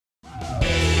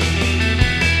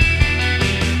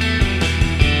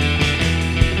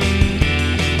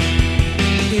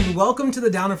welcome to the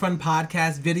Down in Front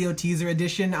Podcast video teaser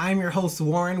edition. I'm your host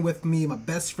Warren, with me my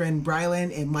best friend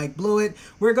Brylan and Mike Blewett.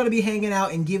 We're going to be hanging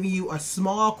out and giving you a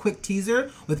small quick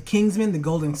teaser with Kingsman, the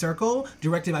Golden Circle,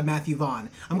 directed by Matthew Vaughn.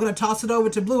 I'm going to toss it over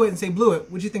to Blewett and say, Blewett,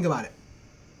 what'd you think about it?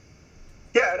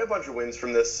 Yeah, I had a bunch of wins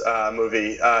from this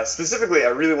movie. Specifically, I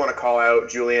really want to call out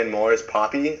Julianne Moore as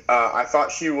Poppy. I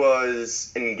thought she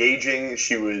was engaging,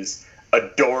 she was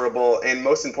adorable, and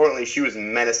most importantly, she was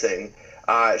menacing.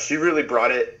 She really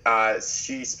brought it.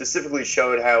 She specifically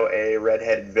showed how a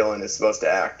redheaded villain is supposed to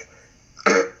act.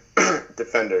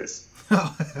 Defenders.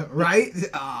 Right?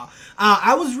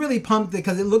 I was really pumped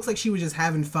because it looks like she was just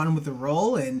having fun with the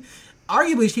role, and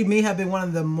arguably she may have been one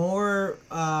of the more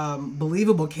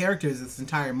believable characters in this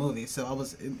entire movie, so I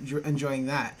was enjoying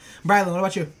that. Brylan, what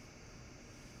about you?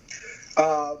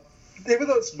 Even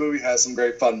though this movie has some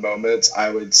great fun moments, I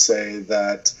would say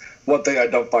that one thing I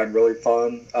don't find really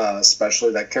fun,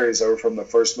 especially that carries over from the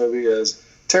first movie, is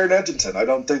Taron Egerton. I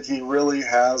don't think he really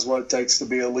has what it takes to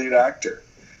be a lead actor.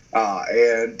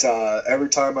 And every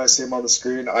time I see him on the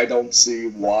screen, I don't see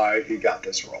why he got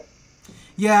this role.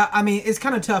 Yeah, I mean, it's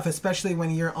kind of tough, especially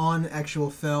when you're on actual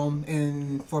film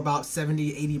and for about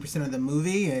 70-80% of the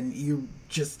movie, and you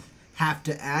just have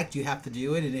to act, you have to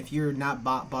do it, and if you're not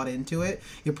bought into it,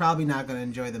 you're probably not going to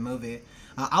enjoy the movie.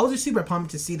 I was just super pumped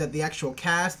to see that the actual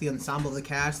cast, the ensemble of the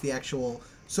cast, the actual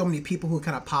so many people who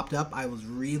kind of popped up, I was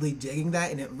really digging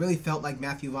that, and it really felt like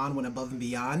Matthew Vaughn went above and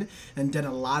beyond and did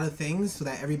a lot of things so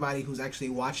that everybody who's actually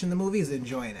watching the movie is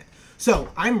enjoying it. So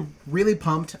I'm really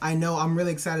pumped. I know I'm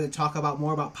really excited to talk about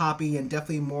more about Poppy and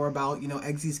definitely more about,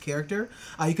 Eggsy's character.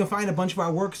 You can find a bunch of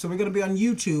our work. So we're going to be on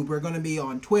YouTube. We're going to be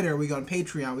on Twitter. We're on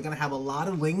Patreon. We're going to have a lot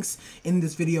of links in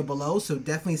this video below. So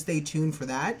definitely stay tuned for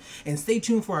that. And stay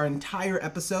tuned for our entire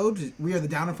episode. We are the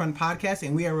Down in Front Podcast,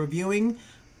 and we are reviewing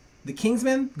The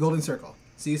Kingsman, Golden Circle.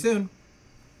 See you soon.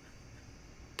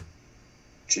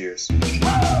 Cheers.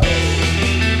 Woo!